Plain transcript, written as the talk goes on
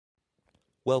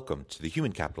Welcome to the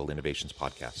Human Capital Innovations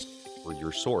Podcast. We're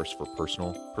your source for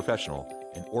personal, professional,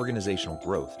 and organizational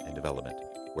growth and development,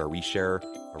 where we share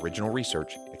original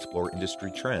research, explore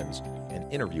industry trends,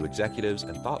 and interview executives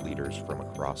and thought leaders from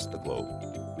across the globe.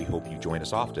 We hope you join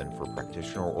us often for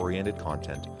practitioner-oriented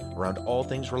content around all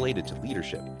things related to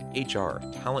leadership, HR,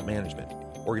 talent management,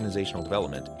 organizational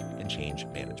development, and change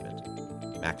management.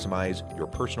 Maximize your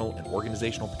personal and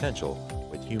organizational potential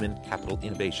with Human Capital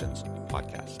Innovations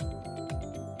Podcast.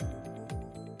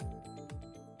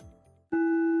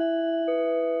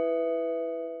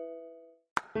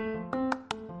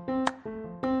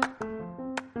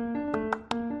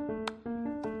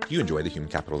 If you enjoy the Human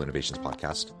Capital Innovations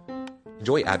Podcast,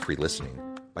 enjoy ad-free listening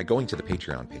by going to the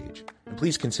Patreon page, and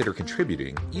please consider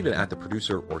contributing even at the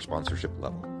producer or sponsorship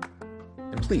level.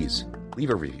 And please leave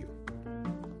a review.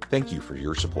 Thank you for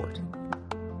your support.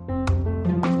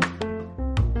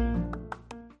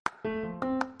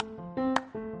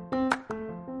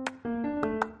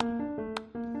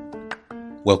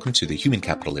 Welcome to the Human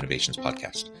Capital Innovations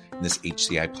Podcast. In this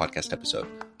HCI podcast episode,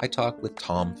 I talk with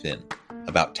Tom Finn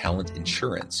about talent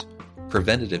insurance,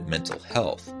 preventative mental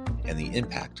health, and the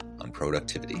impact on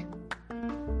productivity.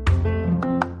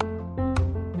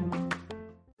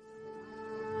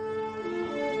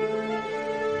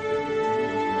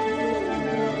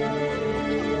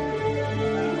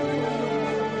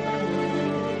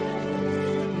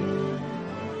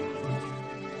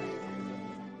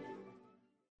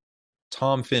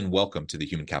 Tom Finn, welcome to the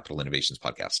Human Capital Innovations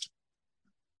Podcast.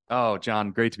 Oh, John,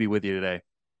 great to be with you today.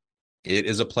 It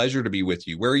is a pleasure to be with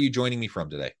you. Where are you joining me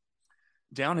from today?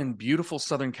 Down in beautiful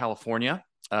Southern California,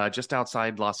 just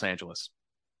outside Los Angeles.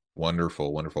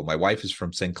 Wonderful, wonderful. My wife is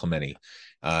from San Clemente,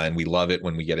 and we love it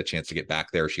when we get a chance to get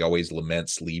back there. She always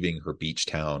laments leaving her beach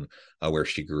town where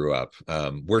she grew up.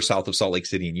 We're south of Salt Lake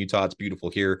City in Utah. It's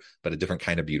beautiful here, but a different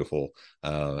kind of beautiful.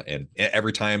 And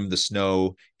every time the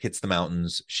snow hits the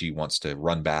mountains, she wants to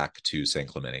run back to San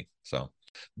Clemente. So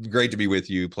great to be with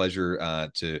you. Pleasure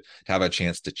to have a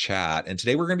chance to chat. And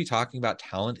today we're going to be talking about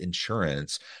talent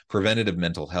insurance, preventative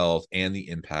mental health, and the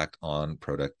impact on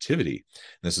productivity.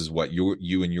 This is what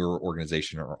you and your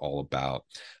organization are all about.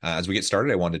 As we get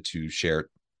started, I wanted to share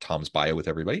Tom's bio with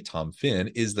everybody. Tom Finn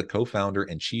is the co-founder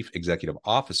and chief executive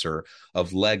officer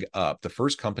of Leg Up, the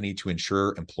first company to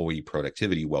ensure employee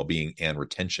productivity, well-being, and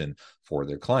retention for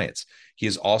their clients. He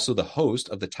is also the host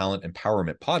of the Talent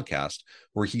Empowerment Podcast,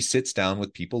 where he sits down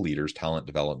with people leaders, talent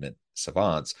development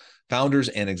savants, founders,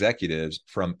 and executives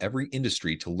from every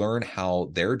industry to learn how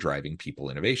they're driving people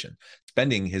innovation.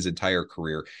 Spending his entire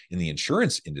career in the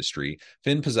insurance industry,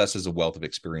 Finn possesses a wealth of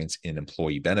experience in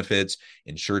employee benefits,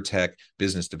 insurtech,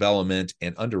 business development,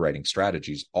 and underwriting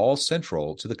strategies, all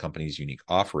central to the company's unique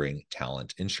offering,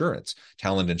 Talent Insurance.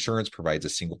 Talent Insurance provides a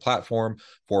single platform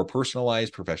for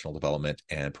personalized professional development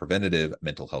and preventative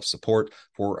mental health support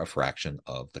for a fraction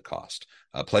of the cost.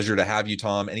 A pleasure to have you,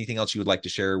 Tom. Anything else you would like to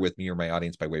share with me or my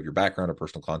audience by way of your background or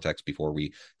personal context before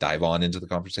we dive on into the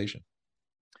conversation?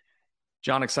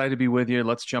 John, excited to be with you.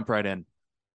 Let's jump right in.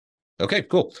 Okay,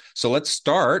 cool. So let's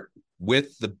start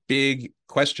with the big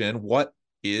question. What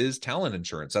is talent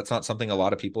insurance? That's not something a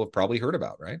lot of people have probably heard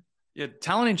about, right? Yeah,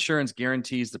 talent insurance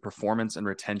guarantees the performance and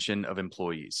retention of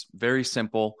employees. Very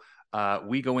simple.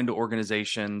 We go into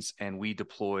organizations and we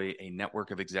deploy a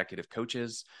network of executive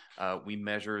coaches. We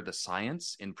measure the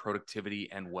science in productivity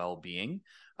and well-being.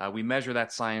 We measure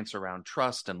that science around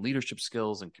trust and leadership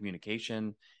skills and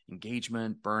communication,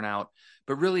 engagement, burnout.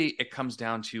 But really, it comes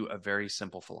down to a very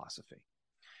simple philosophy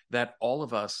that all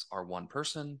of us are one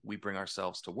person. We bring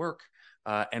ourselves to work,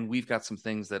 and we've got some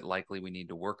things that likely we need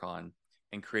to work on.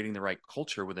 And creating the right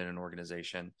culture within an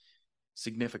organization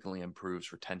significantly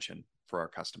improves retention for our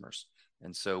customers.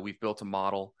 And so we've built a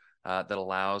model that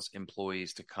allows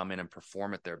employees to come in and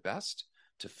perform at their best,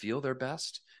 to feel their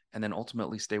best, and then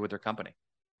ultimately stay with their company.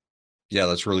 Yeah,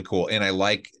 that's really cool. And I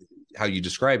like how you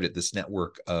described it, this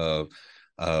network of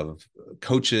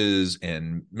coaches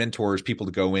and mentors, people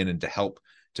to go in and to help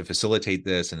to facilitate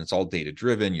this. And it's all data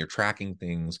driven. You're tracking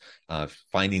things,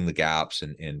 finding the gaps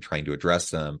and trying to address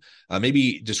them.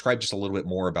 Maybe describe just a little bit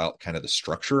more about kind of the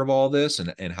structure of all this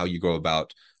and how you go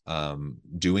about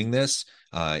doing this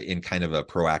in kind of a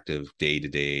proactive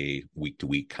day-to-day,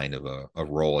 week-to-week kind of a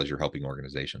role as you're helping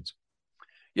organizations.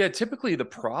 Yeah, typically the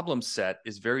problem set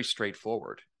is very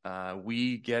straightforward.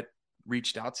 We get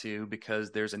reached out to because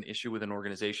there's an issue with an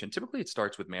organization. Typically, it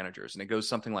starts with managers, and it goes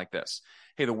something like this.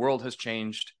 Hey, the world has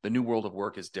changed. The new world of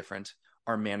work is different.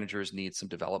 Our managers need some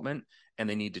development, and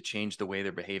they need to change the way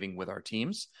they're behaving with our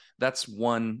teams. That's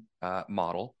one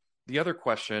model. The other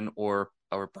question or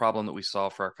problem that we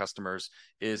solve for our customers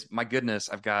is, my goodness,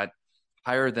 I've got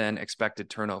higher than expected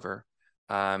turnover.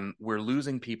 We're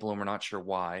losing people and we're not sure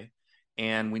why.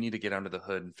 And we need to get under the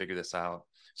hood and figure this out.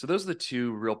 So those are the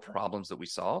two real problems that we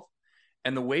solve.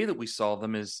 And the way that we solve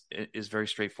them is very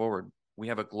straightforward. We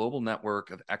have a global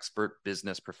network of expert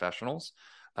business professionals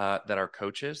that are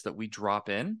coaches that we drop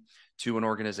in to an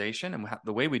organization. And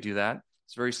the way we do that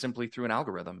is very simply through an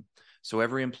algorithm. So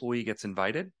every employee gets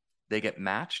invited, they get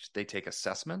matched, they take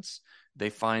assessments, they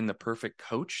find the perfect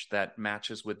coach that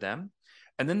matches with them.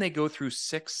 And then they go through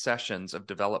 6 sessions of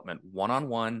development,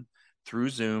 one-on-one through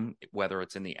Zoom, whether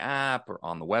it's in the app or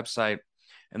on the website.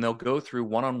 And they'll go through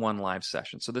one-on-one live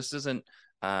sessions. So this isn't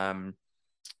a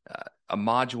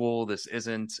module. This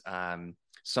isn't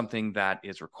something that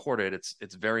is recorded.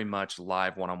 It's very much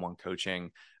live one-on-one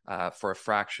coaching for a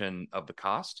fraction of the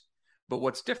cost. But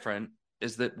what's different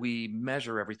is that we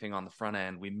measure everything on the front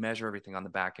end, we measure everything on the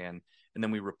back end, and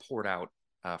then we report out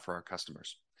for our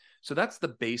customers. So that's the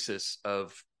basis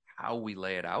of how we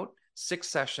lay it out. 6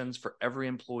 sessions for every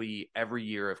employee every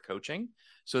year of coaching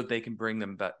so that they can bring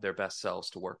them their best selves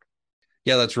to work.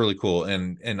 Yeah, that's really cool.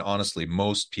 And honestly,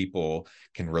 most people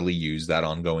can really use that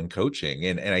ongoing coaching.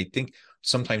 And I think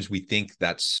sometimes we think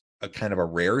that's a kind of a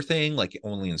rare thing, like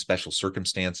only in special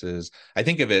circumstances. I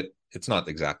think of it, it's not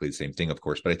exactly the same thing, of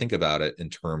course, but I think about it in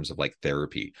terms of like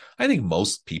therapy. I think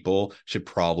most people should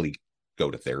probably go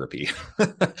to therapy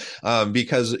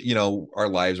because our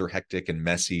lives are hectic and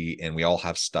messy and we all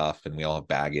have stuff and we all have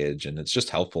baggage, and it's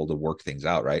just helpful to work things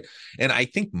out, right? And I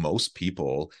think most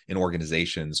people in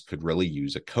organizations could really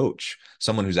use a coach,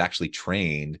 someone who's actually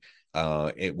trained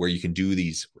where you can do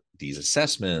these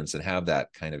assessments and have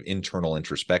that kind of internal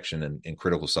introspection and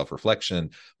critical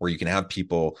self-reflection, where you can have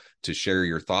people to share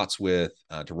your thoughts with,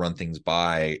 to run things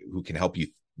by, who can help you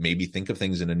maybe think of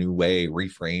things in a new way,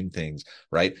 reframe things,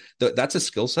 right? That's a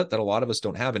skill set that a lot of us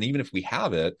don't have. And even if we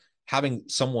have it, having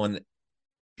someone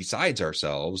besides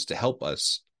ourselves to help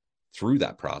us through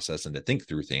that process and to think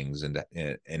through things and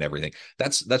everything,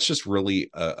 that's just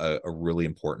really a really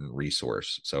important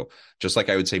resource. So just like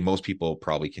I would say most people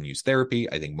probably can use therapy,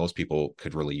 I think most people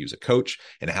could really use a coach,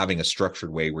 and having a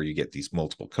structured way where you get these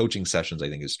multiple coaching sessions, I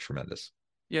think is tremendous.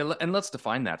 Yeah, and let's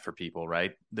define that for people,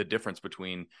 right? The difference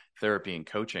between therapy and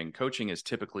coaching. Coaching is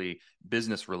typically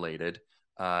business related,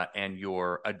 and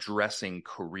you're addressing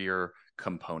career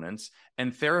components.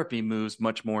 And therapy moves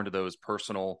much more into those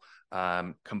personal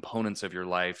components of your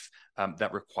life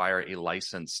that require a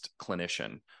licensed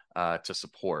clinician to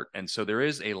support. And so there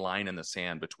is a line in the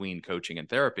sand between coaching and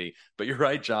therapy. But you're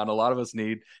right, John. A lot of us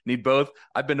need both.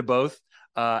 I've been to both.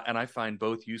 And I find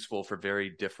both useful for very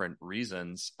different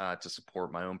reasons to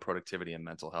support my own productivity and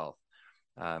mental health.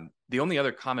 The only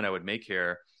other comment I would make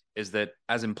here is that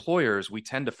as employers, we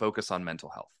tend to focus on mental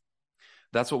health.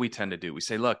 That's what we tend to do. We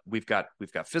say, look, we've got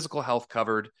physical health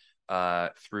covered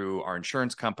through our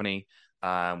insurance company.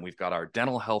 We've got our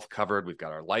dental health covered. We've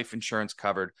got our life insurance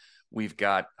covered. We've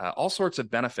got all sorts of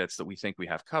benefits that we think we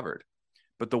have covered.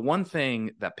 But the one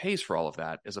thing that pays for all of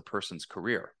that is a person's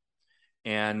career.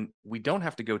 And we don't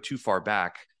have to go too far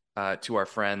back to our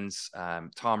friends,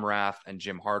 Tom Rath and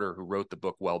Jim Harter, who wrote the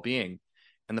book Well-Being.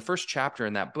 And the first chapter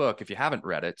in that book, if you haven't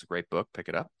read it, it's a great book, pick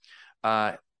it up.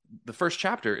 The first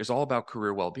chapter is all about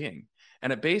career well-being.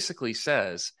 And it basically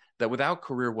says that without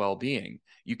career well-being,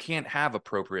 you can't have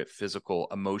appropriate physical,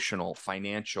 emotional,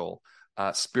 financial,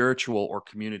 spiritual, or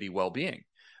community well-being.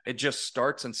 It just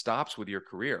starts and stops with your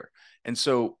career. And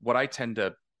so what I tend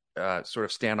to sort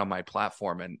of stand on my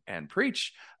platform and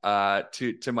preach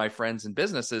to my friends and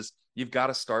businesses, you've got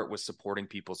to start with supporting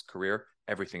people's career.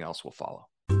 Everything else will follow.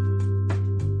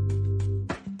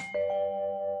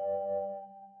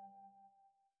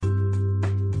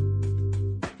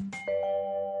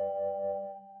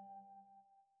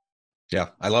 Yeah,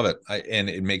 I love it. And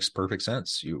it makes perfect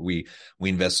sense. We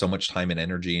invest so much time and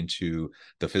energy into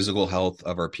the physical health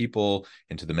of our people,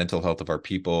 into the mental health of our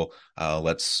people.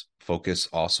 Let's focus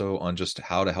also on just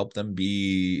how to help them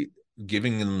be,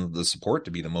 giving them the support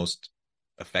to be the most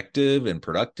effective and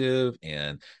productive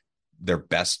and their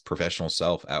best professional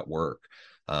self at work.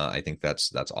 I think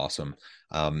that's awesome.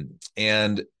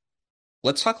 And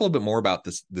let's talk a little bit more about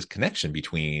this connection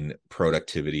between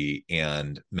productivity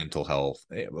and mental health.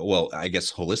 Well, I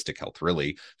guess holistic health,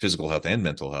 really, physical health and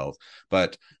mental health.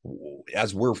 But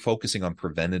as we're focusing on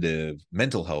preventative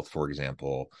mental health, for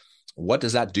example, what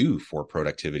does that do for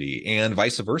productivity, and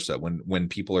vice versa? When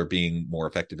people are being more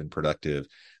effective and productive,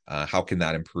 how can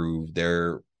that improve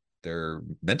their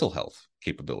mental health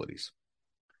capabilities?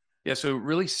 Yeah, so it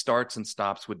really starts and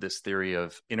stops with this theory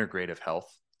of integrative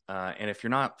health. And if you're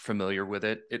not familiar with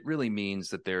it, it really means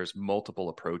that there's multiple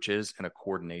approaches and a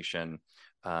coordination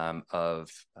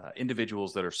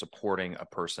individuals that are supporting a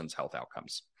person's health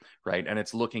outcomes, right? And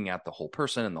it's looking at the whole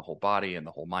person and the whole body and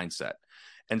the whole mindset.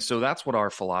 And so that's what our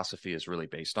philosophy is really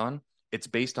based on. It's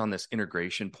based on this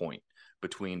integration point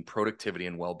between productivity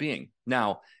and well-being.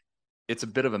 Now, it's a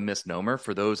bit of a misnomer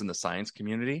for those in the science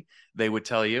community. They would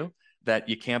tell you that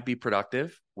you can't be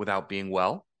productive without being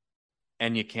well,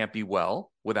 and you can't be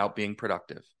well without being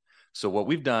productive. So what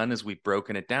we've done is we've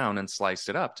broken it down and sliced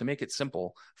it up to make it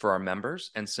simple for our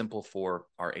members and simple for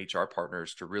our HR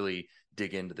partners to really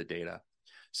dig into the data.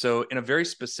 So in a very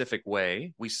specific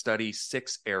way, we study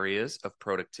 6 areas of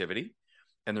productivity.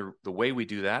 And the way we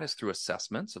do that is through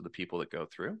assessments of the people that go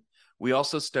through. We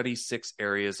also study 6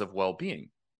 areas of well-being.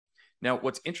 Now,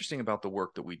 what's interesting about the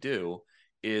work that we do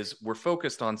is we're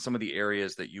focused on some of the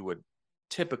areas that you would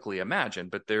typically imagine,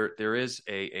 but there is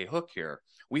a hook here.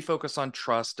 We focus on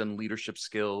trust and leadership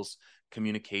skills,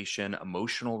 communication,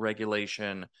 emotional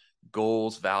regulation,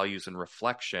 goals, values, and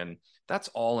reflection. That's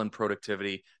all in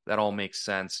productivity. That all makes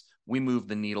sense. We move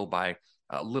the needle by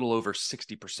a little over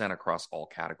 60% across all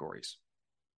categories.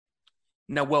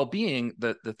 Now, well-being,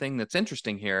 the thing that's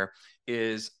interesting here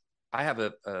is I have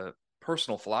a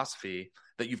personal philosophy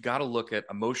that you've got to look at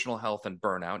emotional health and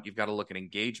burnout. You've got to look at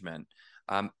engagement,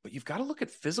 but you've got to look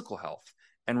at physical health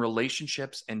and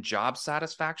relationships and job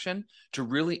satisfaction to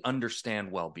really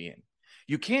understand well-being.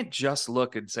 You can't just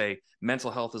look and say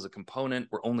mental health is a component.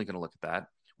 We're only going to look at that.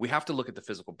 We have to look at the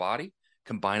physical body,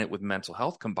 combine it with mental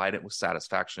health, combine it with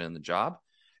satisfaction in the job,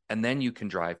 and then you can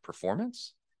drive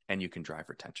performance and you can drive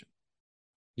retention.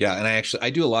 Yeah, and I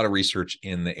do a lot of research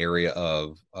in the area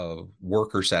of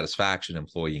worker satisfaction,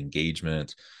 employee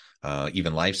engagement,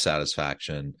 even life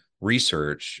satisfaction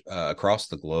research across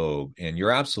the globe. And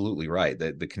you're absolutely right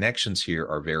that the connections here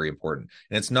are very important.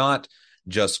 And it's not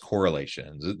just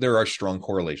correlations. There are strong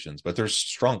correlations, but there's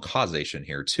strong causation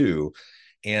here too.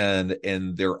 And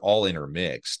they're all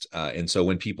intermixed. And so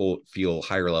when people feel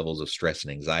higher levels of stress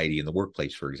and anxiety in the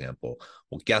workplace, for example,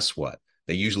 well, guess what?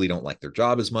 They usually don't like their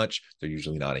job as much. They're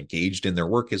usually not engaged in their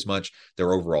work as much.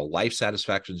 Their overall life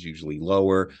satisfaction is usually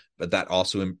lower, but that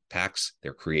also impacts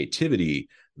their creativity,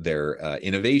 their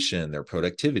innovation, their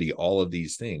productivity, all of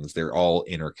these things. They're all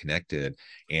interconnected,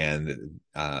 and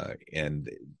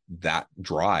that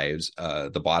drives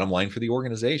the bottom line for the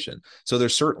organization. So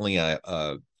there's certainly a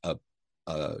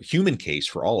human case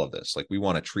for all of this. Like, we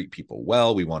want to treat people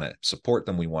well, we want to support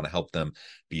them, we want to help them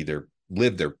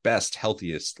live their best,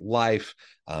 healthiest life,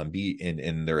 be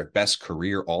in their best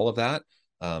career, all of that.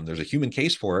 There's a human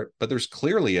case for it, but there's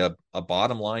clearly a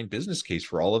bottom line business case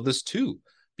for all of this too.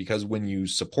 Because when you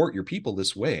support your people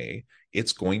this way,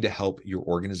 it's going to help your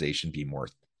organization be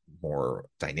more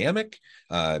dynamic,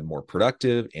 more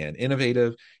productive and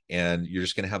innovative. And you're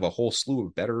just going to have a whole slew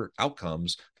of better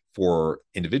outcomes for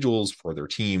individuals, for their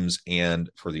teams, and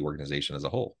for the organization as a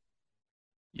whole.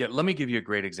 Yeah, let me give you a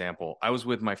great example. I was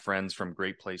with my friends from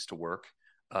Great Place to Work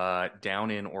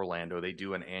down in Orlando. They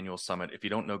do an annual summit. If you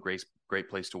don't know Great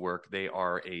Place to Work, they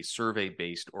are a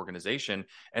survey-based organization,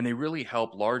 and they really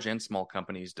help large and small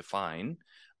companies define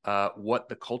what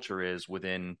the culture is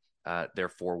within their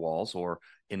 4 walls or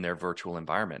in their virtual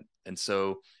environment. And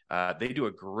so they do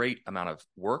a great amount of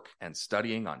work and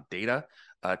studying on data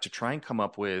to try and come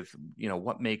up with,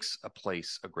 what makes a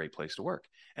place a great place to work.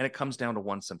 And it comes down to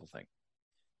one simple thing: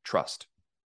 trust.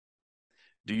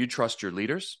 Do you trust your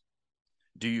leaders?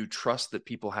 Do you trust that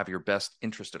people have your best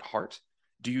interest at heart?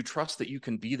 Do you trust that you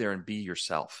can be there and be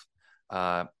yourself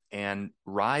and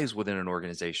rise within an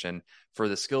organization for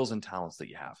the skills and talents that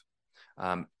you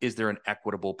have? Is there an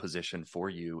equitable position for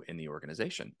you in the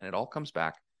organization? And it all comes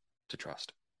back to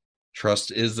trust.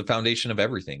 Trust is the foundation of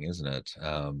everything, isn't it?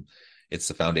 It's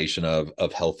the foundation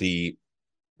of healthy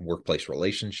workplace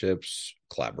relationships,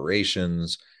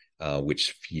 collaborations,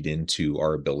 which feed into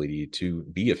our ability to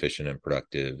be efficient and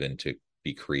productive and to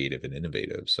be creative and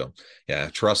innovative. So yeah,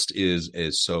 trust is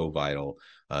so vital,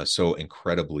 so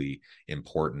incredibly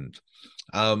important.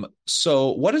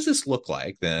 So what does this look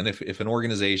like then if an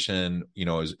organization,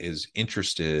 is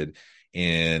interested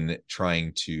in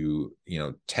trying to,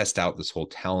 test out this whole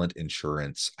talent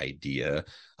insurance idea?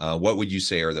 What would you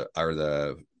say are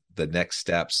the next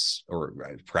steps, or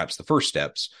perhaps the first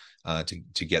steps,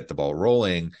 to get the ball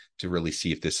rolling, to really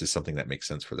see if this is something that makes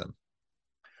sense for them?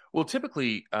 Well,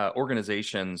 typically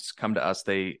organizations come to us,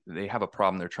 they have a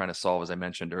problem they're trying to solve, as I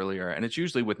mentioned earlier, and it's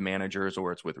usually with managers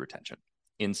or it's with retention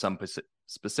in some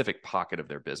specific pocket of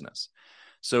their business.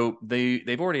 So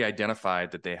they've already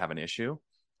identified that they have an issue.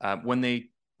 When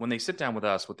they sit down with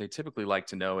us, what they typically like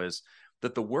to know is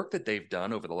that the work that they've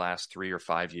done over the last 3 or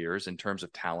 5 years in terms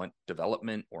of talent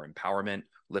development or empowerment,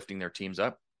 lifting their teams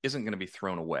up, isn't going to be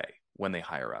thrown away when they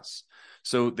hire us.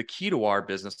 So the key to our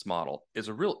business model is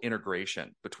a real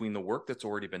integration between the work that's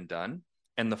already been done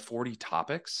and the 40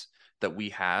 topics that we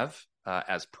have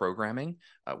as programming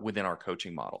within our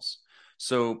coaching models.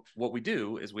 So what we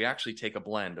do is we actually take a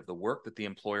blend of the work that the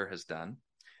employer has done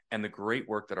and the great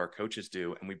work that our coaches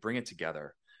do, and we bring it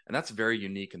together. And that's very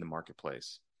unique in the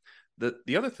marketplace.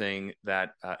 The other thing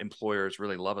that employers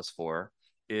really love us for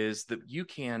is that you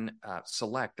can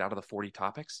select out of the 40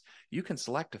 topics, you can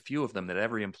select a few of them that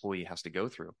every employee has to go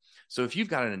through. So if you've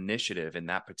got an initiative in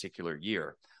that particular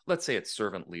year, let's say it's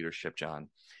servant leadership, John,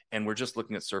 and we're just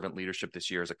looking at servant leadership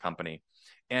this year as a company,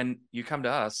 and you come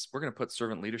to us, we're going to put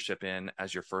servant leadership in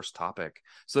as your first topic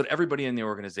so that everybody in the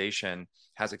organization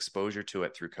has exposure to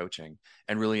it through coaching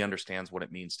and really understands what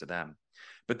it means to them.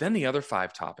 But then the other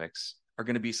 5 topics are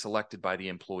going to be selected by the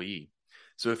employee.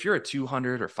 So if you're a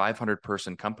 200 or 500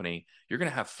 person company, you're going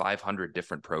to have 500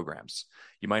 different programs.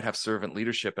 You might have servant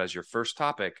leadership as your first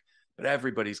topic, but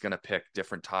everybody's going to pick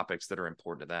different topics that are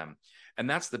important to them. And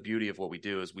that's the beauty of what we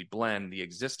do is we blend the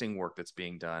existing work that's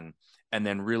being done and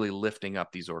then really lifting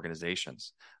up these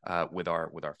organizations with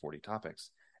our 40 topics.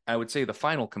 I would say the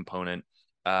final component,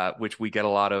 which we get a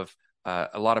lot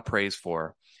of praise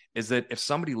for, is that if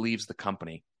somebody leaves the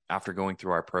company after going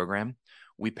through our program,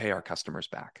 we pay our customers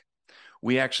back.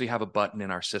 We actually have a button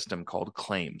in our system called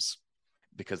claims,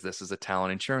 because this is a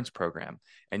talent insurance program.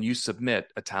 And you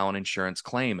submit a talent insurance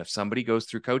claim. If somebody goes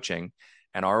through coaching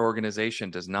and our organization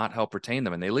does not help retain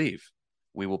them and they leave,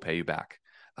 we will pay you back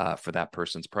for that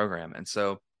person's program. And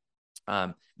so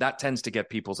that tends to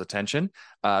get people's attention,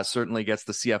 certainly gets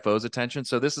the CFO's attention.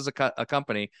 So this is a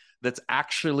company that's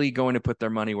actually going to put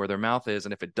their money where their mouth is.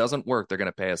 And if it doesn't work, they're going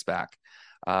to pay us back.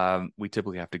 We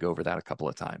typically have to go over that a couple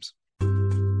of times.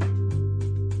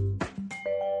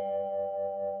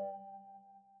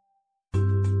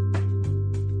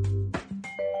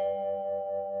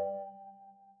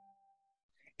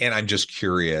 And I'm just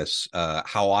curious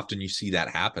how often you see that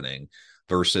happening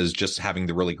versus just having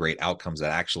the really great outcomes that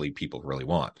actually people really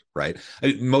want, right?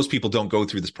 Most people don't go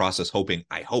through this process hoping,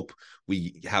 I hope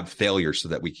we have failure so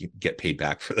that we can get paid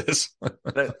back for this.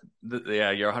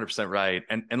 Yeah, you're 100% right.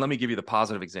 And let me give you the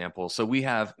positive example. So we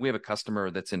have a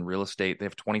customer that's in real estate. They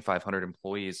have 2,500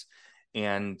 employees,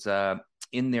 and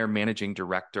in their managing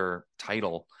director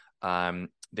title,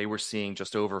 they were seeing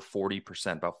just over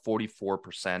 40%, about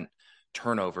 44%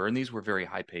 turnover, and these were very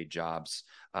high paid jobs,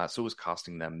 so it was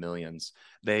costing them millions.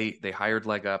 They hired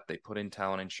Leg Up, they put in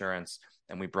talent insurance,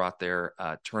 and we brought their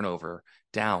turnover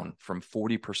down from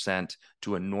 40%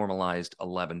 to a normalized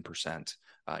 11%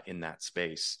 in that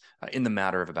space in the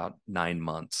matter of about 9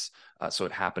 months. So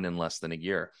it happened in less than a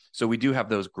year. So we do have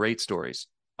those great stories.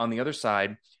 On the other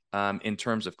side, in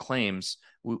terms of claims,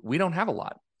 we don't have a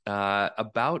lot.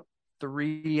 About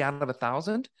 3 out of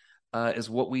 1,000 is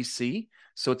what we see.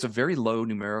 So it's a very low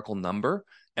numerical number.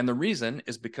 And the reason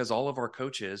is because all of our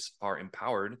coaches are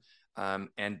empowered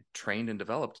and trained and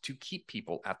developed to keep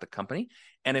people at the company.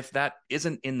 And if that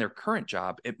isn't in their current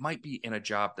job, it might be in a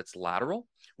job that's lateral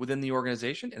within the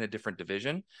organization in a different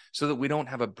division, so that we don't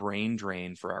have a brain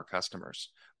drain for our customers.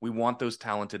 We want those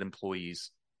talented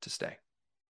employees to stay.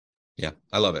 Yeah,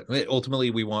 I love it.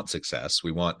 Ultimately, we want success.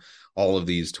 We want all of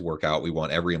these to work out. We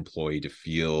want every employee to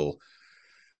feel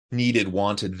needed,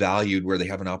 wanted, valued, where they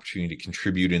have an opportunity to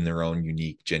contribute in their own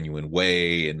unique, genuine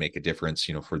way and make a difference,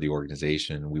 for the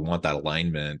organization. We want that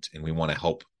alignment, and we want to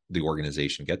help the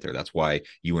organization get there. That's why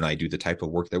you and I do the type of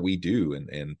work that we do.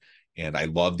 And I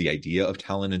love the idea of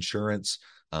talent insurance.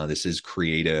 This is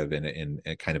creative and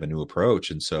kind of a new approach.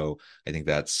 And so I think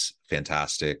that's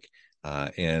fantastic.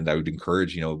 And I would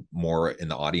encourage, more in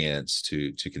the audience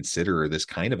to consider this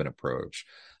kind of an approach.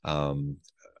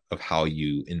 Of how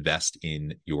you invest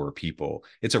in your people.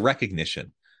 It's a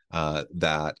recognition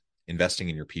that investing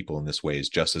in your people in this way is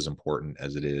just as important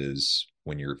as it is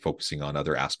when you're focusing on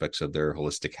other aspects of their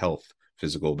holistic health,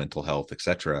 physical, mental health,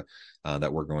 etc.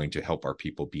 That we're going to help our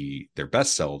people be their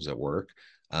best selves at work,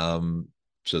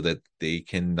 so that they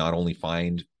can not only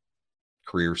find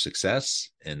career success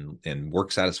and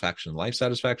work satisfaction and life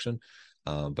satisfaction,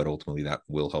 but ultimately that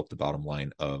will help the bottom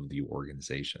line of the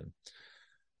organization.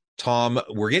 Tom,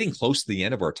 we're getting close to the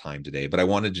end of our time today, but I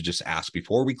wanted to just ask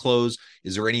before we close,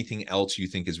 is there anything else you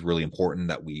think is really important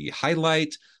that we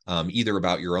highlight, either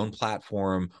about your own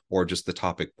platform or just the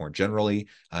topic more generally?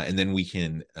 And then we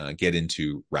can get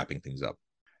into wrapping things up.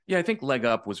 Yeah, I think Leg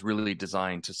Up was really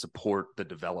designed to support the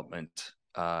development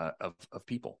of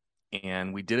people.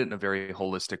 And we did it in a very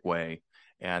holistic way.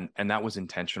 And that was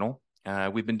intentional.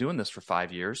 We've been doing this for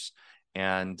 5 years.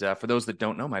 And for those that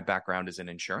don't know, my background is in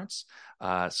insurance.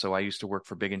 So I used to work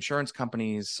for big insurance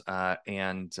companies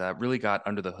and really got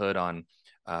under the hood on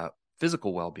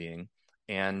physical well-being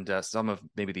and some of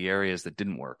maybe the areas that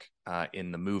didn't work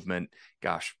in the movement,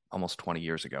 almost 20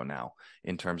 years ago now,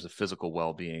 in terms of physical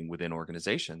well-being within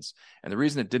organizations. And the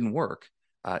reason it didn't work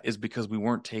is because we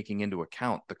weren't taking into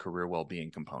account the career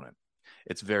well-being component.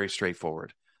 It's very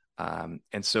straightforward.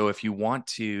 And so if you want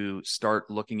to start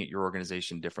looking at your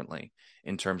organization differently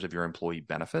in terms of your employee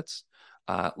benefits,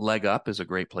 Leg Up is a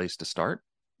great place to start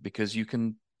because you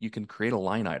can create a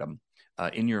line item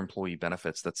in your employee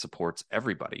benefits that supports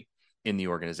everybody in the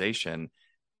organization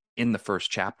in the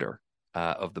first chapter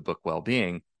of the book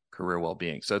Wellbeing, Career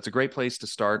Wellbeing. So it's a great place to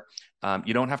start.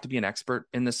 You don't have to be an expert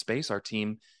in this space. Our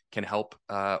team can help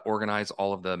organize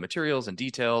all of the materials and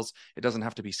details. It doesn't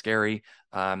have to be scary.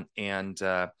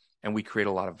 And we create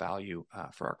a lot of value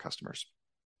for our customers.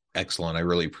 Excellent. I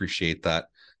really appreciate that,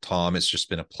 Tom. It's just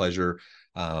been a pleasure.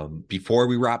 Before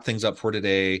we wrap things up for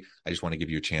today, I just want to give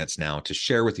you a chance now to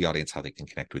share with the audience how they can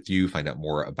connect with you, find out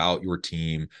more about your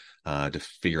team, to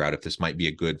figure out if this might be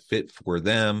a good fit for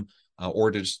them,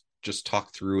 or to just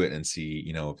talk through it and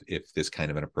see, if this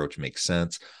kind of an approach makes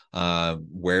sense,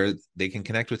 where they can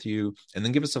connect with you, and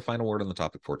then give us a final word on the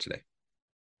topic for today.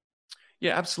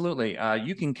 Yeah, absolutely.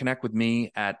 You can connect with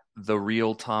me at The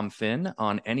Real Tom Finn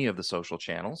on any of the social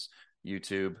channels,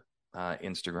 YouTube,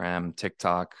 Instagram,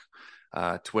 TikTok,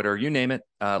 Twitter, you name it,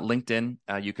 LinkedIn.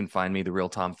 You can find me, The Real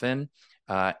Tom Finn.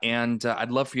 And I'd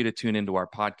love for you to tune into our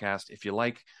podcast. If you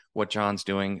like what John's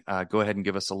doing, go ahead and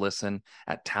give us a listen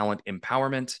at Talent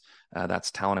Empowerment.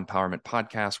 That's Talent Empowerment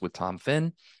Podcast with Tom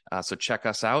Finn. So check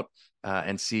us out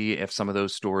and see if some of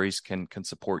those stories can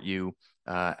support you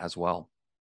as well.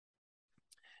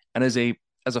 And as a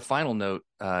final note,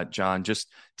 John, just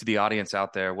to the audience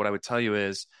out there, what I would tell you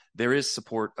is there is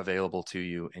support available to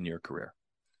you in your career.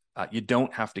 You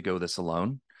don't have to go this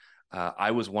alone.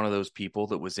 I was one of those people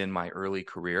that was in my early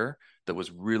career that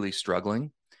was really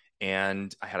struggling.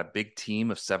 And I had a big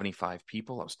team of 75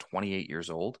 people. I was 28 years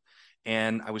old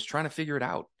and I was trying to figure it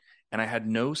out. And I had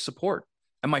no support.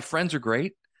 And my friends are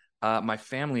great. My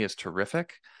family is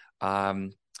terrific. My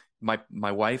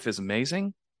wife is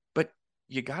amazing.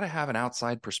 You got to have an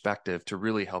outside perspective to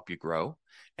really help you grow,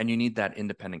 and you need that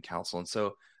independent counsel. And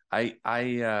so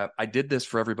I did this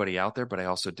for everybody out there, but I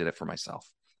also did it for myself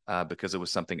because it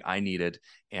was something I needed,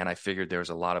 and I figured there's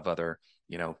a lot of other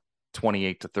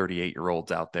 28 to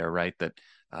 38-year-olds out there, right,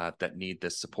 that need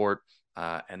this support,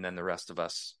 and then the rest of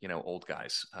us, old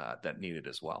guys that need it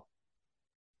as well.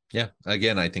 Yeah.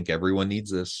 Again, I think everyone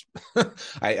needs this.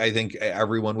 I think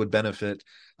everyone would benefit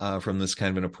from this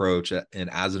kind of an approach. And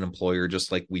as an employer,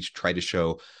 just like we try to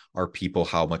show our people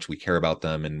how much we care about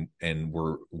them and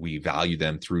we value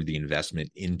them through the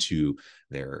investment into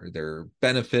their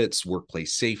benefits,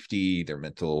 workplace safety, their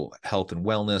mental health and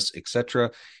wellness,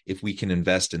 etc. If we can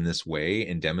invest in this way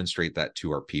and demonstrate that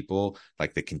to our people,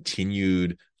 like the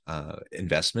continued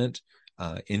investment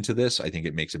into this, I think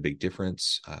it makes a big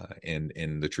difference.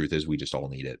 And the truth is we just all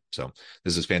need it. So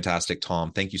this is fantastic,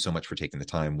 Tom. Thank you so much for taking the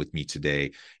time with me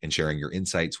today and sharing your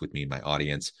insights with me and my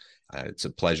audience. It's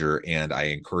a pleasure. And I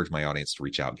encourage my audience to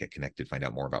reach out, get connected, find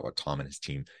out more about what Tom and his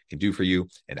team can do for you.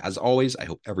 And as always, I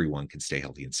hope everyone can stay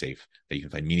healthy and safe, that you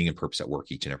can find meaning and purpose at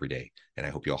work each and every day. And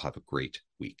I hope you all have a great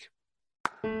week.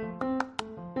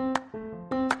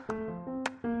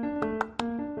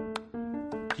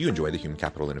 Do you enjoy the Human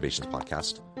Capital Innovations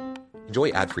podcast? Enjoy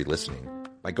ad-free listening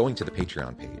by going to the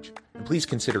Patreon page, and please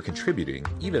consider contributing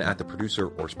even at the producer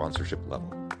or sponsorship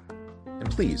level. And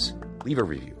please leave a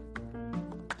review.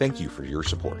 Thank you for your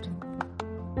support.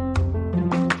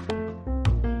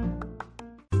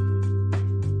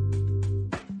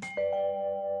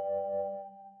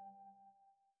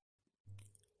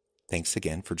 Thanks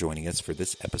again for joining us for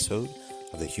this episode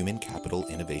of the Human Capital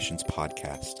Innovations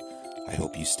podcast. I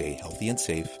hope you stay healthy and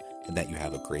safe and that you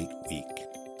have a great week.